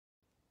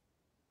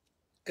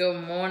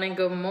Good morning,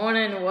 good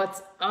morning.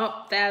 What's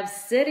up, Fab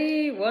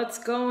City? What's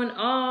going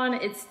on?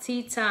 It's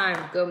tea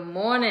time. Good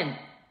morning.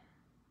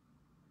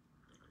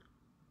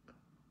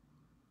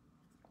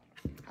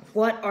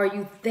 What are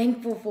you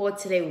thankful for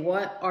today?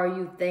 What are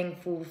you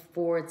thankful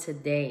for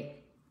today?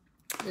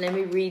 Let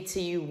me read to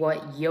you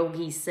what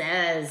Yogi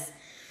says.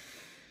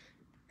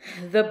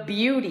 The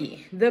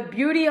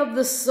beauty of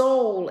the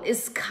soul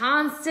is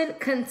constant,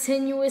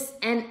 continuous,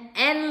 and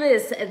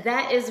endless.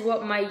 That is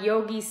what my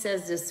yogi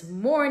says this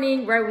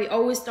morning, right? We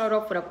always start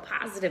off with a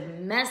positive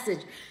message.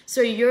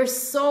 So your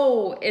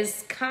soul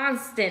is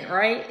constant,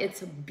 right?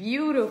 It's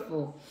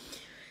beautiful.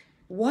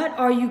 What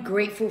are you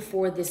grateful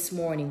for this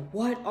morning?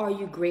 What are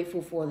you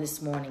grateful for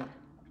this morning?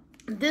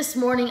 This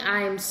morning,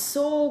 I am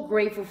so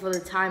grateful for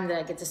the time that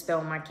I get to spend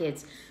with my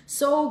kids.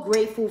 So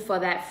grateful for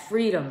that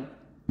freedom.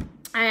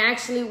 I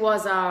actually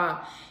was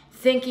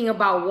thinking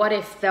about what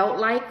it felt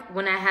like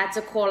when I had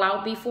to call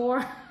out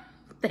before.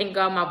 Thank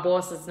God my old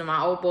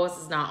boss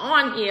is not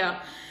on here.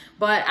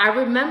 But I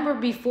remember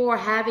before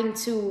having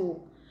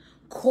to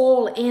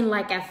call in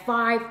like at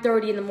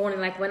 5:30 in the morning,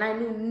 like when I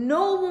knew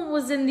no one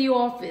was in the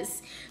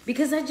office,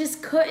 because I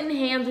just couldn't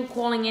handle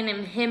calling in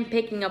and him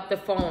picking up the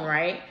phone,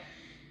 right?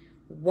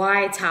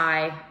 Why,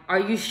 Ty? Are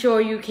you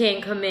sure you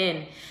can't come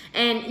in?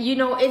 And, you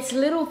know, it's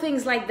little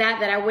things like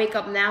that I wake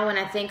up now and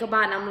I think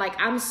about, and I'm like,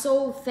 I'm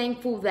so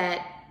thankful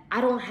that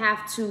I don't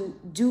have to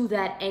do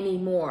that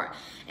anymore.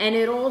 And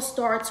it all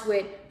starts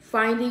with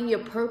finding your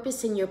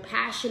purpose and your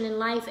passion in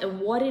life and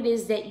what it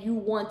is that you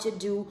want to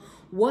do.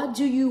 What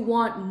do you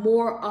want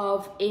more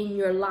of in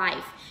your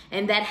life?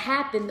 And that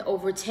happened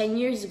over 10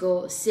 years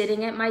ago,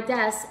 sitting at my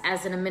desk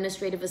as an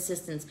administrative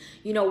assistant.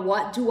 You know,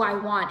 what do I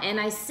want?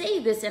 And I say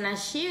this and I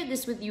share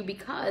this with you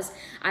because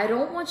I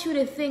don't want you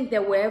to think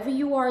that wherever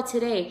you are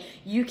today,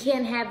 you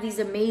can't have these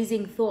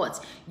amazing thoughts.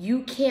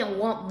 You can't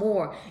want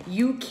more.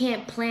 You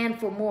can't plan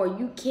for more.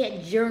 You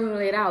can't journal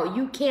it out.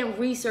 You can't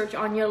research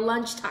on your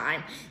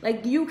lunchtime.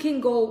 Like, you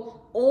can go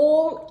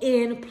all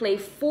in, play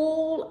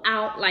full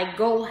out, like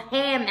go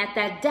ham at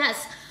that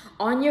desk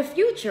on your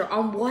future,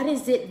 on what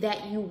is it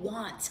that you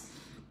want.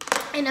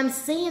 And I'm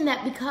saying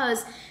that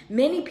because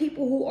many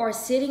people who are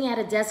sitting at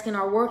a desk and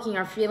are working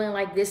are feeling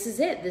like this is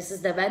it. This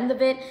is the end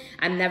of it.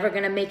 I'm never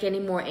going to make any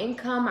more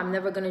income. I'm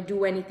never going to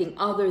do anything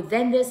other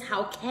than this.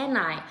 How can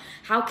I?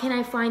 How can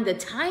I find the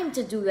time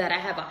to do that? I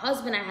have a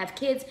husband. I have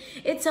kids.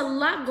 It's a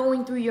lot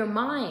going through your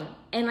mind.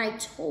 And I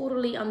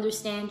totally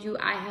understand you.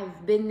 I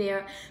have been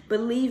there.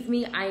 Believe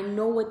me, I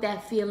know what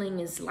that feeling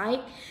is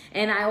like.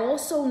 And I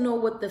also know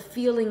what the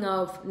feeling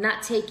of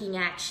not taking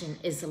action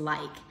is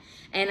like.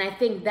 And I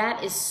think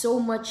that is so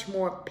much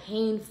more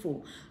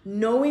painful.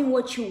 Knowing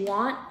what you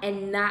want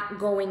and not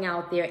going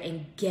out there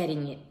and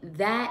getting it.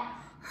 That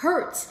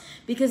hurts,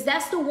 because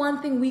that's the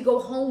one thing we go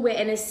home with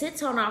and it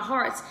sits on our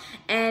hearts,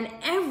 and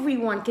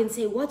everyone can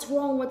say, what's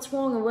wrong? What's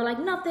wrong? And we're like,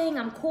 nothing,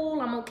 I'm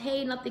cool, I'm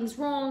okay, nothing's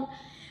wrong.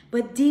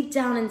 But deep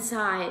down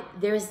inside,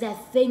 there's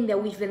that thing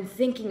that we've been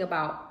thinking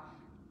about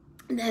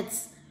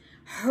that's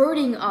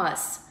hurting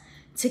us,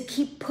 to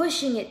keep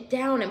pushing it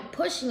down and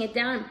pushing it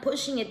down and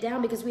pushing it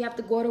down because we have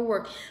to go to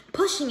work,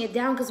 pushing it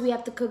down because we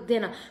have to cook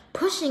dinner,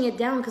 pushing it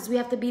down because we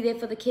have to be there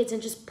for the kids,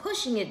 and just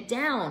pushing it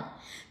down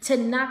to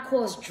not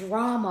cause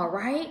drama,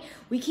 right?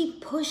 We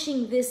keep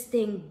pushing this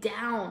thing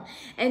down,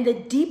 and the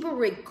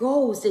deeper it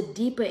goes, the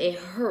deeper it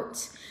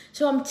hurts.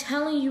 So I'm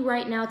telling you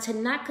right now to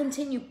not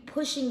continue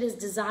pushing this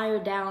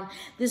desire down,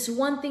 this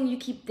one thing you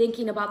keep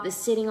thinking about that's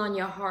sitting on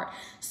your heart.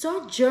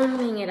 Start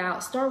journaling it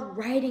out. Start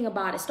writing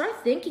about it.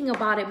 Start thinking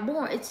about it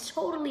more. It's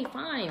totally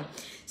fine.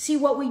 See,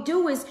 what we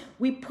do is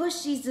we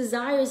push these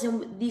desires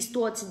and these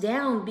thoughts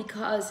down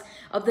because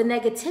of the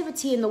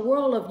negativity in the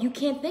world of, you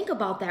can't think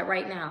about that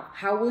right now.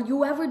 How will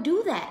you ever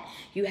do that?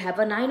 You have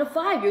a 9 to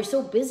 5. You're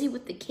so busy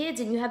with the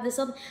kids and you have this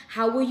other.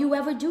 How will you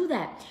ever do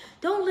that?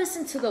 Don't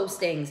listen to those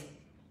things.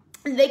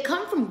 They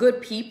come from good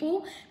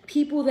people,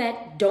 people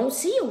that don't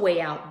see a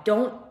way out,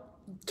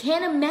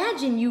 can't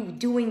imagine you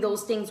doing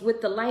those things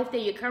with the life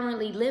that you're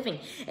currently living.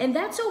 And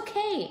that's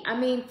okay. I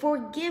mean,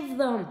 forgive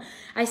them.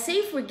 I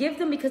say forgive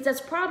them because that's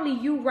probably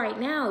you right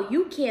now.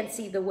 You can't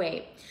see the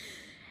way.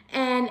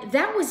 And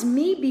that was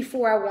me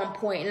before at one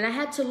point, and I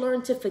had to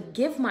learn to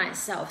forgive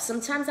myself.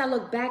 Sometimes I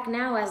look back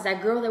now as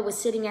that girl that was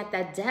sitting at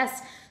that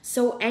desk,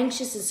 so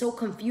anxious and so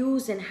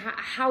confused, and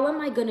how am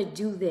I going to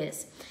do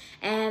this?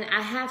 And I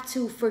have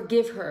to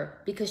forgive her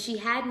because she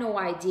had no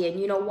idea.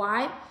 And you know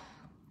why?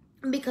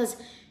 Because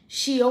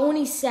she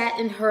only sat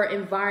in her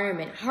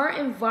environment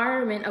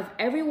of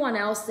everyone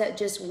else that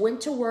just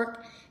went to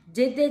work,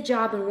 did their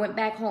job, and went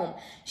back home.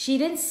 She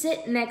didn't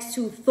sit next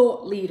to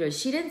thought leaders.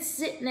 She didn't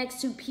sit next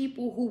to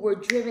people who were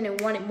driven and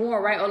wanted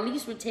more, right? Or at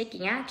least were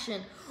taking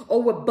action,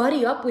 or would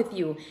buddy up with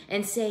you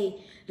and say,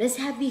 let's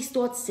have these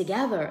thoughts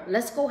together.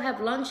 Let's go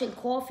have lunch and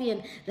coffee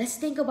and let's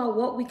think about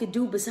what we could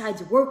do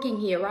besides working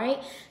here,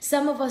 right?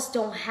 Some of us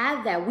don't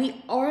have that.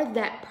 We are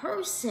that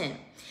person.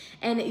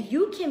 And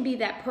you can be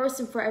that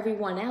person for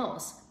everyone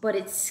else, but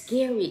it's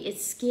scary.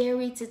 It's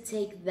scary to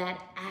take that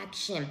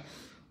action.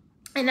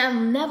 And I'll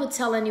never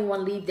tell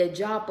anyone leave their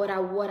job, but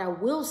what I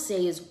will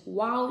say is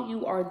while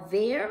you are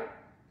there,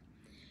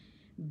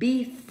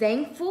 be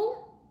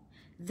thankful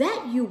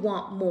that you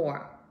want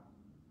more.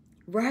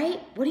 Right?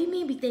 What do you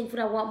mean be thankful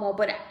that I want more?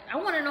 But I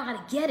want to know how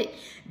to get it.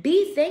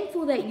 Be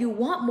thankful that you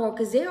want more,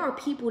 because there are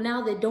people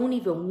now that don't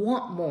even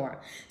want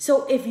more.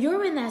 So if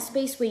you're in that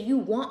space where you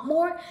want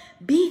more,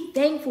 be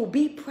thankful.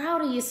 Be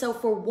proud of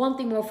yourself for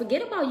wanting more.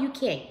 Forget about you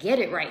can't get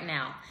it right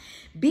now.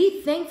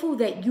 Be thankful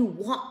that you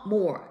want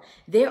more.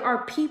 There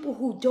are people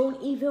who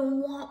don't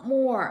even want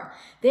more.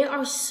 They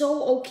are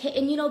so okay.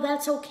 And you know,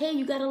 that's okay.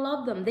 You got to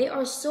love them. They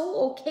are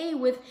so okay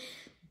with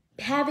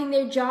having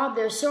their job.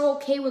 They're so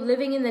okay with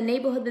living in the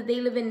neighborhood that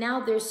they live in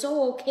now. They're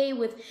so okay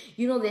with,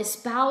 you know, their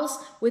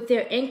spouse, with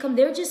their income.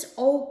 They're just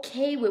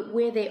okay with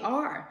where they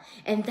are.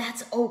 And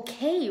that's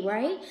okay,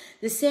 right?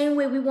 The same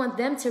way we want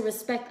them to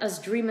respect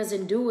us dreamers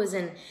and doers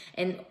and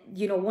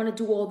you know, want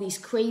to do all these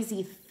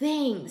crazy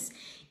things.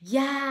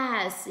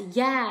 Yes,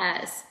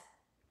 yes.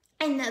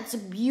 And that's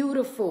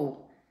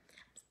beautiful.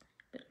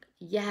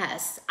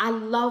 Yes, I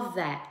love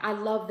that. I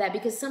love that,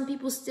 because some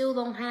people still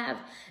don't have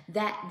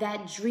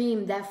that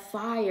dream, that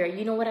fire.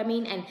 You know what I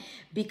mean? And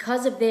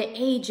because of their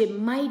age, it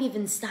might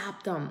even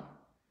stop them.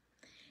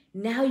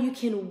 Now you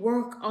can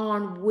work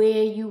on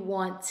where you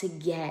want to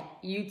get.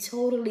 You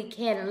totally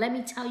can. And let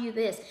me tell you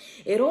this,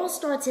 it all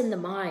starts in the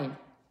mind.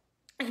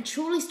 It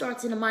truly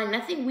starts in the mind.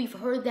 And I think we've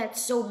heard that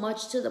so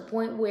much to the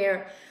point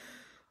where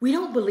we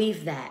don't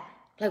believe that.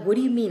 Like, what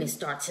do you mean it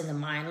starts in the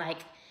mind? Like,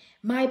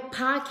 my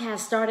podcast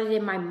started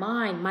in my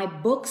mind. My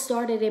book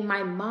started in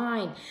my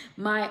mind.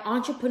 My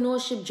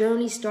entrepreneurship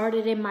journey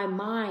started in my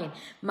mind.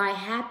 My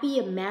happy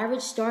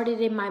marriage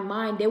started in my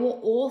mind. They were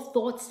all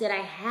thoughts that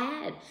I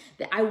had,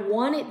 that I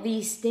wanted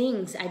these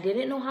things. I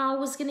didn't know how I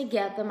was going to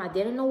get them. I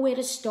didn't know where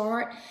to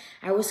start.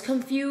 I was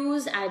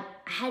confused. I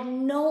had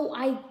no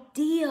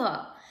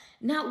idea,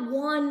 not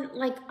one,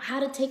 like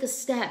how to take a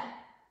step.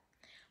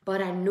 But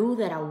I knew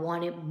that I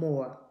wanted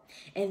more.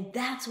 And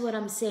that's what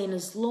I'm saying.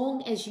 As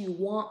long as you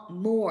want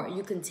more,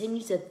 you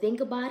continue to think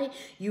about it,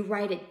 you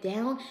write it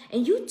down,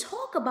 and you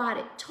talk about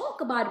it. Talk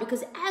about it,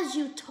 because as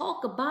you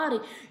talk about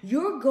it,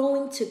 you're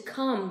going to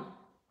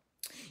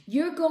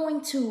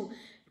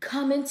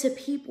come into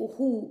people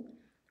who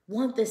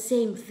want the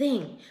same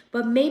thing,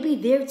 but maybe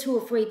they're too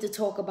afraid to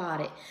talk about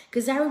it.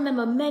 Because I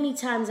remember many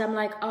times I'm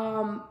like,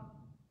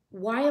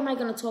 why am I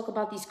going to talk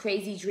about these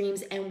crazy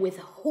dreams, and with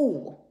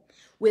who?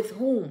 With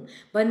whom?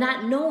 But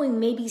not knowing,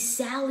 maybe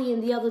Sally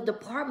in the other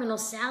department, or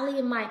Sally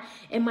in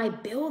my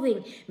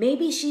building,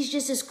 maybe she's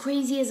just as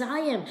crazy as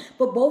I am.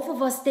 But both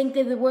of us think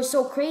that we're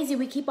so crazy,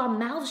 we keep our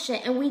mouths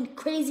shut, and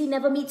crazy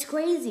never meets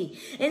crazy.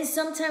 And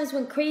sometimes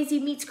when crazy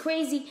meets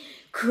crazy,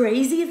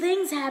 crazy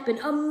things happen.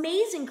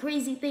 Amazing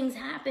crazy things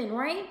happen,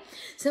 right?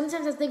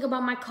 Sometimes I think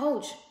about my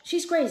coach.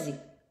 She's crazy.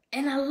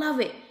 And I love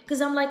it,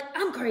 because I'm like,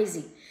 I'm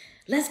crazy.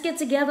 Let's get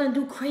together and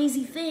do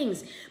crazy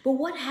things. But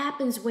what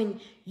happens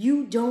when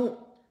you don't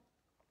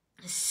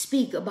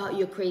speak about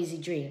your crazy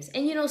dreams?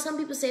 And you know, some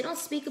people say don't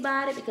speak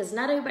about it because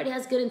not everybody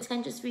has good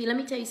intentions for you. Let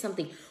me tell you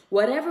something.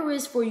 Whatever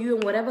is for you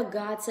and whatever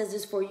God says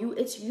is for you,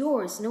 it's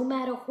yours. No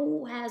matter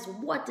who has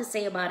what to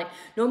say about it,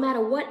 no matter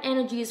what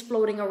energy is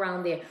floating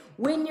around there.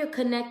 When you're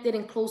connected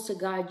and close to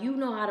God, you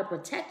know how to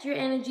protect your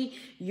energy,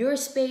 your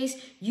space.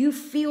 You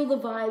feel the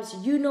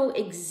vibes. You know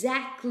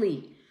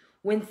exactly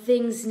when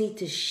things need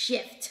to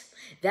shift.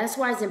 That's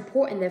why it's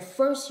important that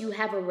first you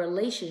have a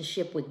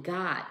relationship with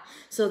God.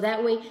 So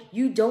that way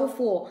you don't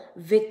fall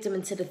victim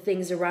into the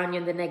things around you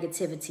and the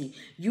negativity.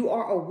 You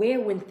are aware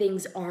when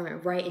things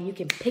aren't right, and you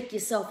can pick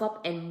yourself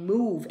up and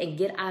move and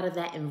get out of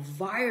that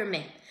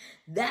environment.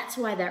 That's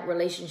why that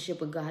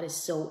relationship with God is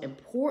so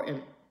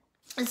important.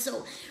 And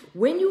so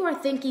when you are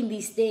thinking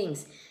these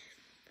things,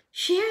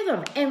 share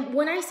them. And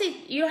when I say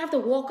you don't have to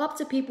walk up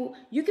to people,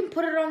 you can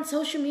put it on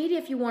social media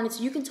if you wanted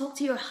to. You can talk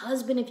to your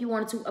husband if you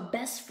wanted to, a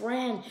best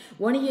friend,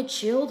 one of your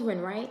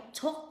children, right?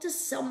 Talk to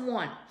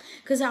someone.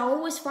 Because I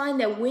always find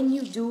that when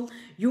you do,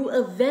 you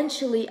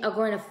eventually are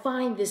going to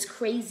find this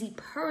crazy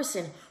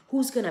person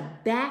who's going to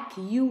back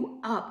you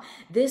up.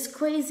 This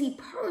crazy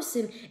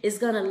person is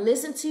going to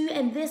listen to you,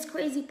 and this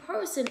crazy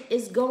person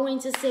is going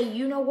to say,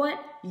 you know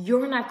what?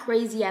 You're not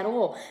crazy at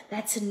all.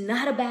 That's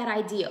not a bad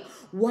idea.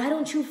 Why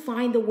don't you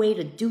find a way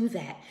to do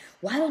that?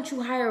 Why don't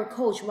you hire a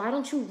coach? Why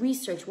don't you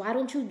research? Why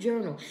don't you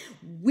journal?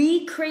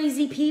 We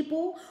crazy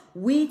people,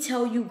 we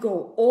tell you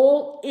go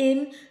all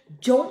in,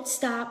 don't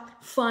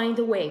stop, find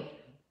a way.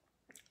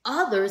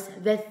 Others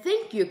that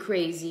think you're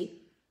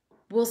crazy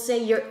will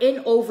say you're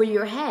in over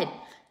your head.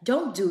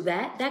 Don't do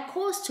that. That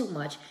costs too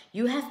much.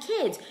 You have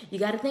kids. You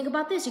got to think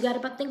about this. You got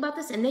to think about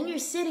this. And then you're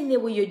sitting there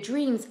with your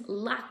dreams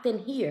locked in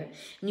here.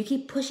 And you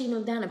keep pushing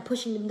them down and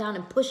pushing them down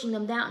and pushing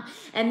them down.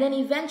 And then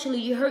eventually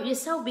you hurt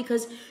yourself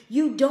because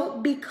you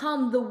don't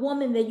become the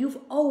woman that you've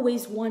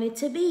always wanted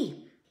to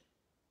be.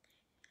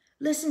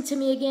 Listen to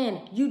me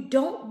again. You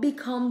don't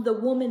become the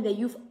woman that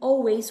you've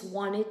always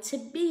wanted to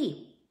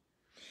be.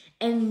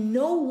 And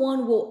no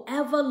one will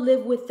ever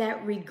live with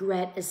that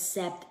regret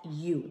except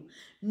you.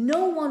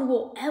 No one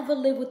will ever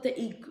live with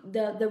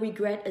the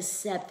regret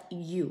except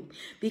you.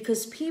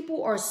 Because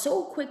people are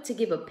so quick to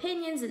give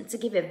opinions and to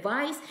give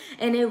advice.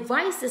 And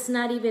advice that's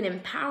not even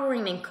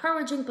empowering,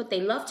 encouraging, but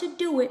they love to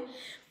do it.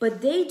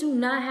 But they do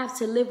not have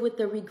to live with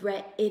the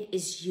regret. It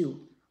is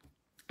you.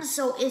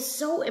 So it's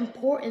so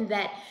important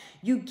that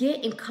you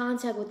get in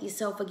contact with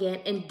yourself again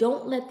and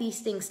don't let these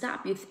things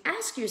stop you.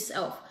 Ask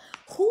yourself,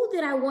 who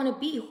did I want to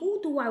be? Who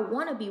do I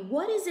want to be?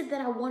 What is it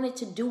that I wanted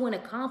to do and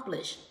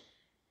accomplish?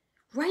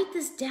 Write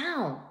this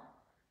down.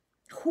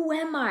 Who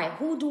am I?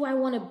 Who do I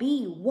want to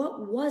be?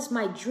 What was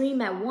my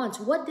dream at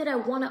once? What did I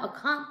want to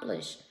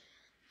accomplish?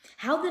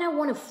 How did I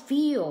want to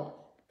feel?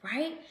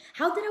 Right?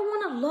 How did I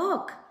want to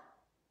look?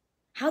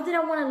 How did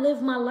I want to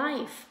live my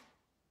life?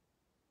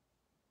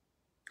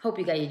 Hope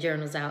you got your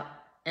journals out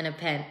and a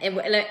pen. And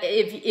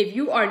if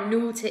you are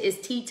new to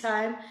It's Tea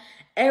Time,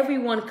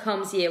 everyone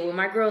comes here. When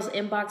my girls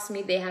inbox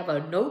me, they have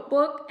a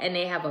notebook and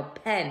they have a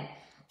pen.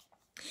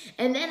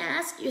 And then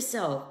ask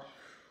yourself,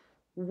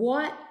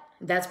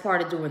 that's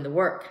part of doing the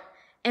work.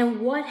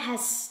 And what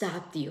has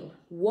stopped you?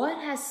 What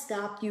has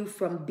stopped you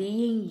from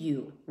being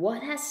you?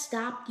 What has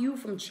stopped you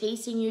from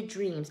chasing your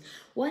dreams?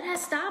 What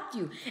has stopped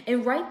you?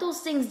 And write those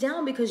things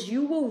down, because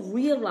you will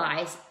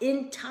realize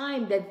in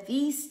time that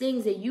these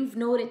things that you've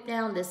noted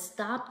down that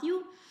stopped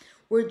you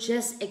were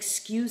just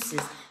excuses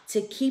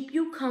to keep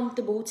you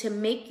comfortable, to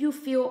make you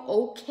feel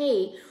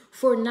okay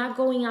for not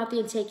going out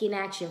there and taking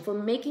action, for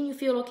making you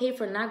feel okay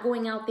for not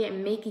going out there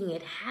and making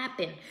it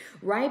happen.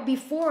 Right?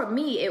 Before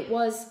me, it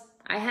was,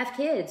 I have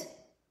kids.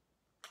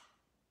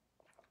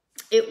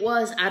 It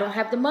was, I don't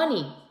have the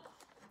money.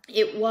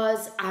 It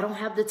was, I don't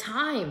have the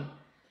time.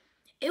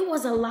 It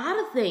was a lot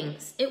of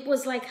things. It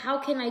was like, how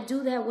can I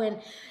do that when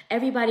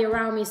everybody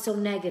around me is so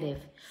negative?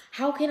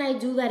 How can I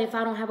do that if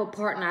I don't have a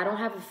partner? I don't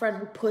have a friend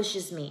who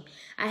pushes me.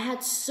 I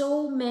had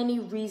so many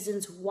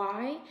reasons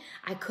why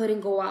I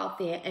couldn't go out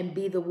there and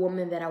be the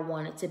woman that I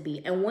wanted to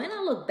be. And when I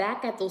look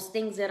back at those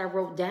things that I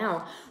wrote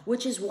down,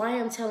 which is why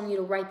I'm telling you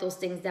to write those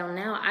things down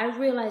now, I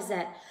realize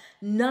that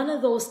none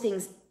of those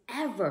things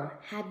ever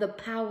had the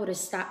power to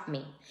stop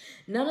me.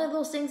 None of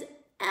those things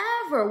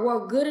ever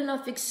were a good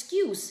enough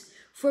excuse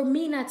for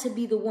me not to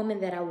be the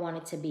woman that I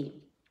wanted to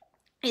be.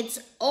 It's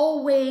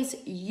always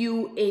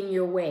you in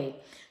your way.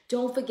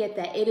 Don't forget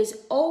that. It is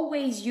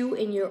always you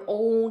in your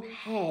own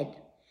head.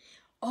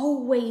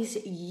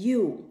 Always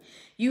you.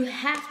 You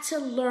have to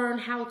learn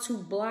how to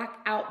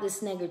block out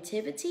this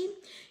negativity.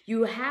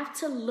 You have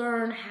to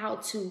learn how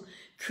to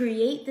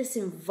create this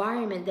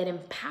environment that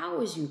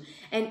empowers you.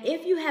 And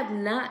if you have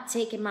not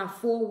taken my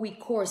 4-week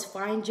course,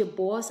 Find Your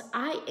Boss,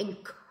 I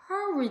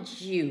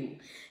encourage you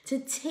to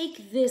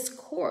take this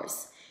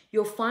course.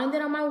 You'll find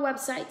it on my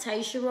website,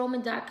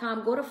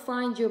 TyeshaRoman.com. Go to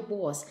Find Your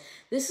Boss.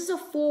 This is a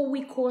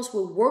 4-week course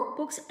with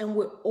workbooks and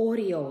with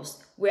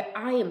audios where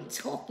I am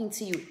talking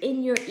to you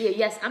in your ear.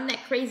 Yes, I'm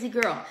that crazy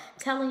girl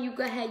telling you,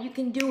 go ahead, you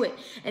can do it.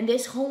 And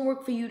there's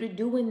homework for you to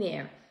do in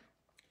there.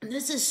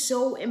 This is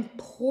so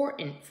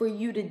important for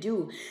you to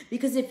do,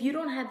 because if you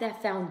don't have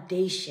that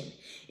foundation,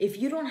 if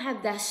you don't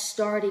have that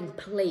starting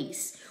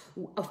place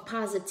of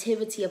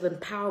positivity, of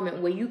empowerment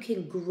where you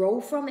can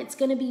grow from, it's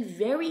going to be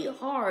very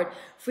hard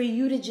for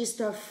you to just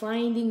start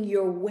finding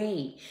your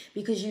way,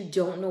 because you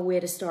don't know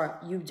where to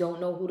start. You don't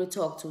know who to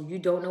talk to. You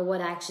don't know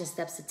what action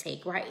steps to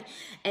take, right?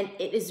 And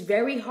it is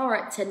very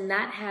hard to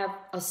not have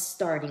a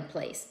starting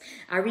place.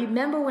 I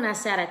remember when I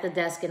sat at the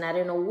desk and I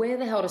didn't know where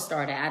the hell to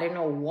start at. I didn't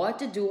know what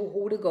to do,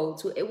 who to go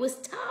to. It was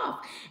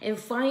tough. And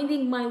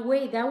finding my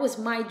way, that was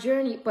my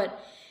journey.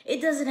 But it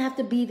doesn't have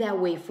to be that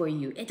way for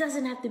you. It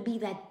doesn't have to be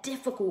that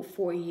difficult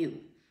for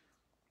you.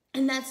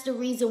 And that's the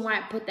reason why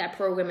I put that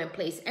program in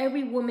place.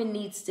 Every woman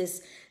needs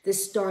this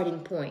starting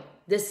point,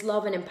 this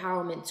love and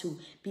empowerment to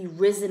be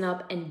risen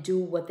up and do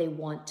what they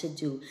want to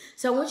do.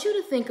 So I want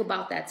you to think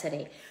about that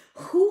today.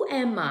 Who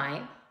am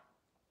I?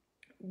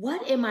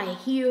 What am I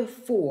here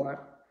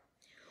for?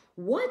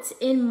 What's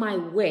in my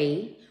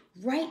way?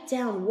 Write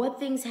down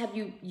what things have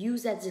you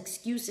used as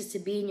excuses to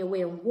be in your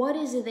way, and what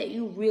is it that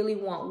you really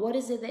want? What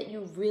is it that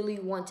you really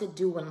want to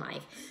do in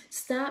life?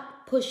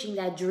 Stop pushing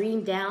that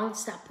dream down.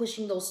 Stop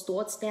pushing those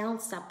thoughts down.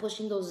 Stop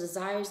pushing those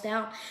desires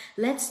down.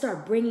 Let's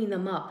start bringing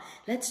them up.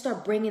 Let's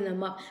start bringing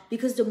them up,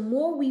 because the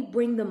more we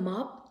bring them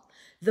up,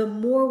 the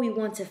more we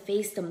want to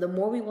face them, the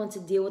more we want to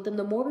deal with them,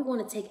 the more we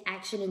want to take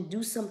action and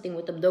do something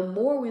with them, the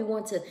more we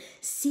want to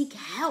seek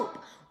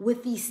help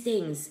with these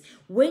things.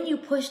 When you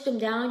push them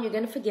down, you're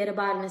going to forget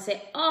about it and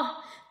say,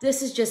 oh,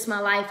 this is just my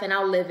life and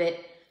I'll live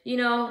it. You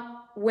know,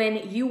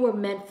 when you were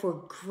meant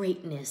for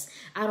greatness,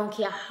 I don't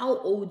care how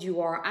old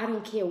you are. I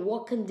don't care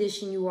what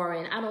condition you are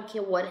in. I don't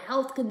care what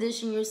health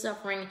condition you're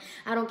suffering.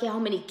 I don't care how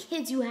many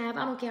kids you have.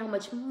 I don't care how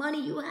much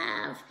money you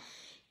have.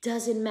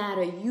 Doesn't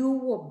matter. You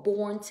were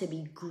born to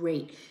be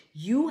great.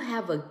 You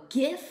have a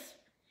gift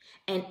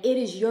And it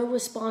is your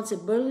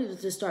responsibility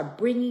to start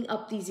bringing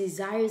up these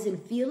desires and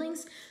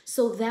feelings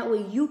so that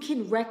way you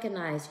can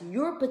recognize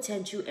your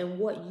potential and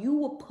what you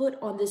were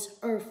put on this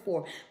earth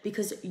for,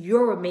 because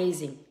you're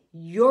amazing.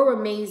 You're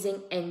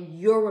amazing and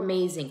you're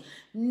amazing.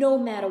 No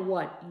matter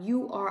what,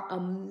 you are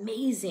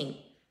amazing.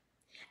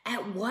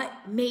 At what?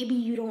 Maybe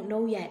you don't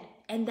know yet.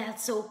 And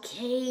that's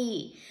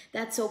okay.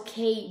 That's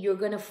okay. You're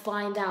going to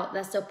find out.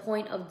 That's the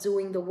point of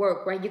doing the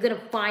work, right? You're going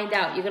to find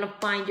out. You're going to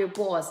find your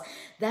boss.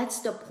 That's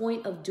the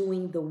point of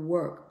doing the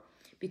work,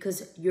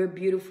 because you're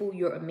beautiful,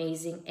 you're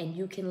amazing, and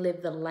you can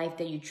live the life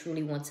that you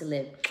truly want to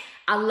live.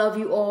 I love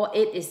you all.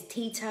 It is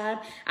tea time.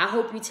 I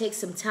hope you take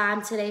some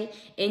time today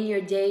in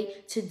your day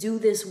to do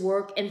this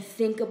work and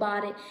think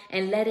about it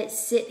and let it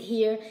sit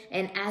here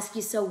and ask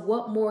yourself,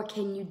 what more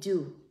can you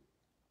do?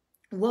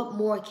 What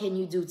more can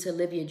you do to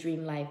live your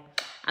dream life?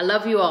 I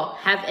love you all.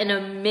 Have an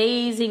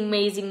amazing,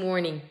 amazing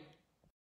morning.